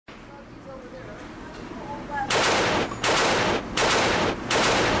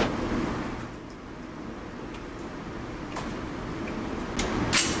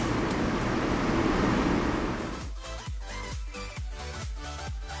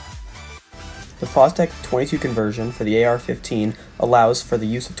The Fostech 22 conversion for the AR15 allows for the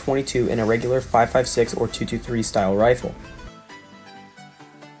use of 22 in a regular 5.56 or 2.23 style rifle.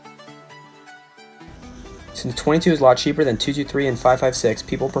 Since 22 is a lot cheaper than 2.23 and 5.56,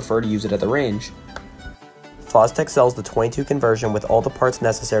 people prefer to use it at the range. Fostech sells the 22 conversion with all the parts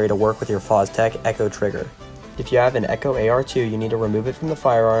necessary to work with your Fostech Echo trigger. If you have an Echo AR2, you need to remove it from the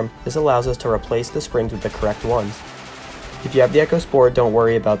firearm. This allows us to replace the springs with the correct ones. If you have the Echo Sport, don't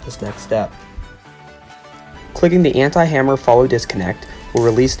worry about this next step. Clicking the anti-hammer follow disconnect will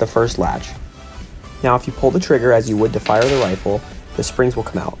release the first latch. Now if you pull the trigger as you would to fire the rifle, the springs will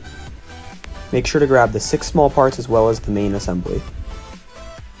come out. Make sure to grab the 6 small parts as well as the main assembly.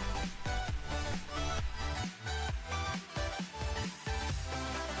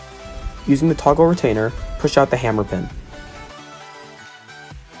 Using the toggle retainer, push out the hammer pin.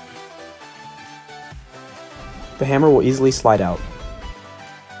 The hammer will easily slide out.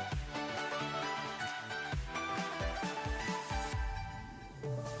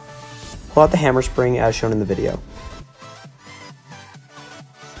 Pull out the hammer spring as shown in the video.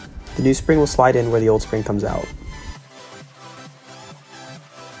 The new spring will slide in where the old spring comes out.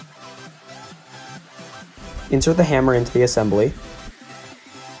 Insert the hammer into the assembly.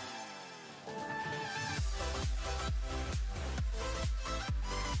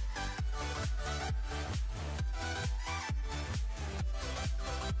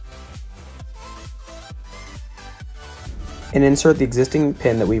 And insert the existing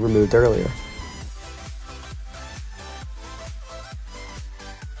pin that we removed earlier.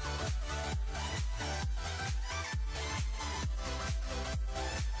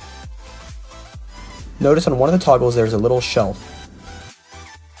 Notice on one of the toggles there's a little shelf.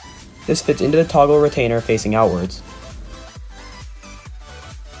 This fits into the toggle retainer facing outwards.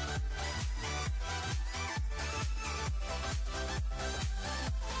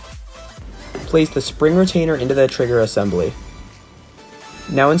 Place the spring retainer into the trigger assembly.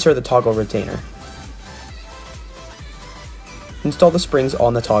 Now insert the toggle retainer. Install the springs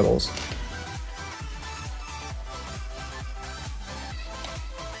on the toggles.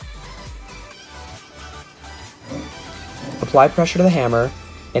 Apply pressure to the hammer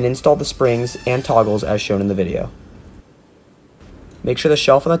and install the springs and toggles as shown in the video. Make sure the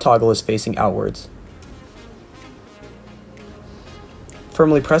shelf on the toggle is facing outwards.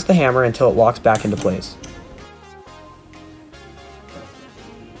 Firmly press the hammer until it locks back into place.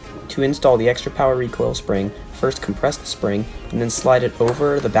 To install the extra power recoil spring, first compress the spring and then slide it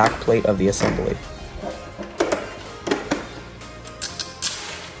over the back plate of the assembly.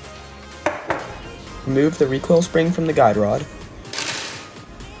 Remove the recoil spring from the guide rod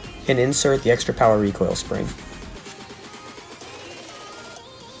and insert the extra power recoil spring.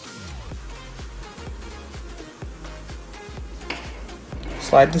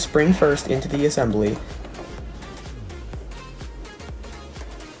 Slide the spring first into the assembly.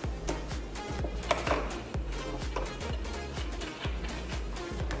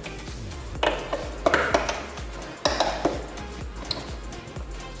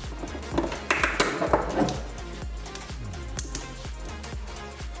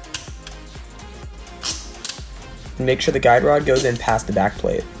 And make sure the guide rod goes in past the back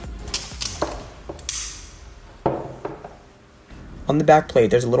plate. On the back plate,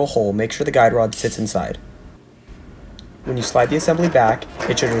 there's a little hole. Make sure the guide rod sits inside. When you slide the assembly back,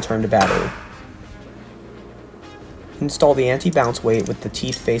 it should return to battery. Install the anti-bounce weight with the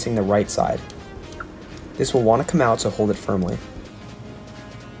teeth facing the right side. This will want to come out, so hold it firmly.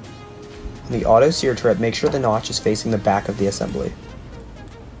 On the auto sear trip, make sure the notch is facing the back of the assembly.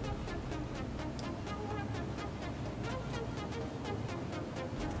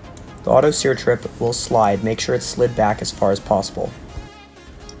 The auto sear trip will slide. Make sure it's slid back as far as possible.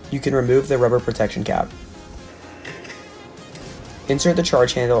 You can remove the rubber protection cap. Insert the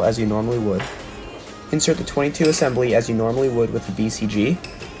charge handle as you normally would. Insert the 22 assembly as you normally would with the BCG.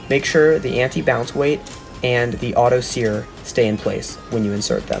 Make sure the anti-bounce weight and the auto sear stay in place when you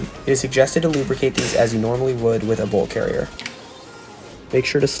insert them. It is suggested to lubricate these as you normally would with a bolt carrier. Make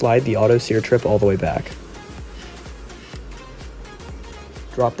sure to slide the auto sear trip all the way back.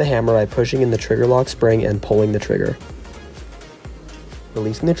 Drop the hammer by pushing in the trigger lock spring and pulling the trigger.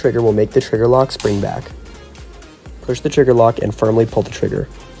 Releasing the trigger will make the trigger lock spring back. Push the trigger lock and firmly pull the trigger.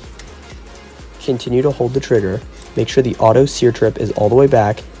 Continue to hold the trigger. Make sure the auto sear trip is all the way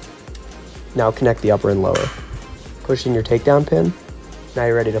back. Now connect the upper and lower. Push in your takedown pin. Now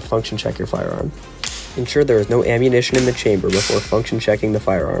you're ready to function check your firearm. Ensure there is no ammunition in the chamber before function checking the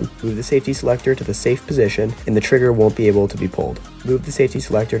firearm. Move the safety selector to the safe position and the trigger won't be able to be pulled. Move the safety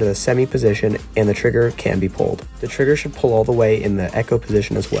selector to the semi position and the trigger can be pulled. The trigger should pull all the way in the echo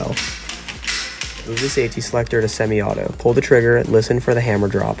position as well. Move the safety selector to semi-auto. Pull the trigger, listen for the hammer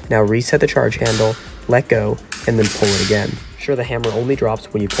drop. Now reset the charge handle, let go, and then pull it again. Sure, the hammer only drops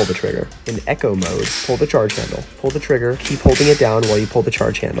when you pull the trigger. In echo mode, pull the charge handle. Pull the trigger, keep holding it down while you pull the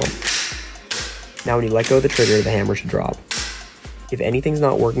charge handle. Now when you let go of the trigger, the hammer should drop. If anything's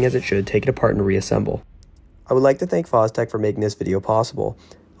not working as it should, take it apart and reassemble. I would like to thank Fostech for making this video possible.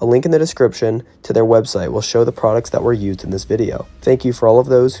 A link in the description to their website will show the products that were used in this video. Thank you for all of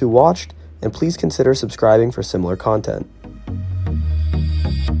those who watched, and please consider subscribing for similar content.